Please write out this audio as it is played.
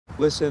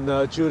Listen,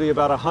 Judy,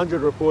 about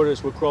 100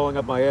 reporters were crawling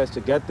up my ass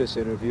to get this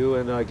interview,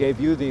 and I gave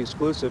you the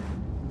exclusive.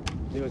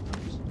 New York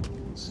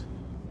Times.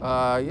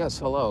 Yes,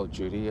 hello,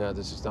 Judy.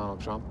 This is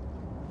Donald Trump.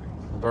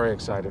 I'm very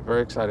excited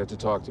to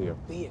talk to you.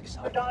 Be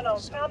excited.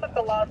 Donald, now that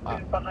the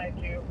lawsuit is behind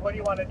you, what do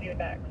you want to do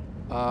next?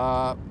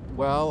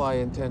 Well, I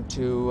intend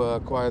to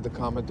acquire the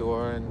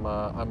Commodore, and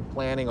I'm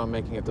planning on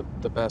making it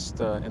the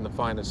best and the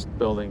finest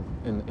building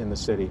in the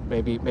city,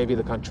 maybe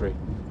the country,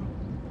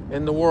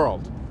 in the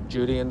world.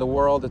 Judy, in the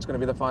world, it's going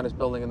to be the finest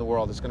building in the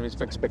world. It's going to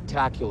be a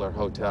spectacular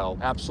hotel,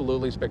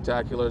 absolutely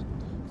spectacular,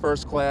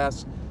 first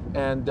class,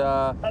 and...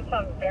 That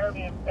sounds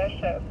very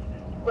ambitious.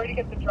 Where do you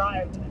get the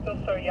drive? You're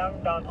still so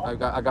young,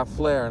 Donald. I got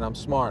flair and I'm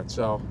smart,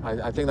 so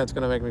I think that's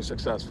going to make me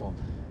successful.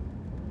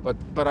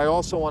 But I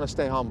also want to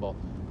stay humble.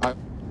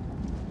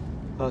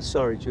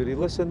 Sorry, Judy.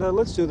 Listen,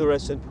 let's do the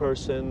rest in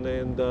person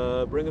and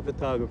bring a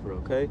photographer,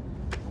 okay?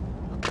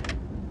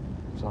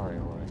 Sorry,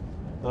 Roy.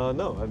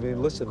 No, I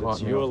mean, listen, Caught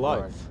it's me your off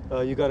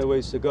life. You got a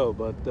ways to go,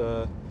 but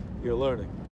you're learning.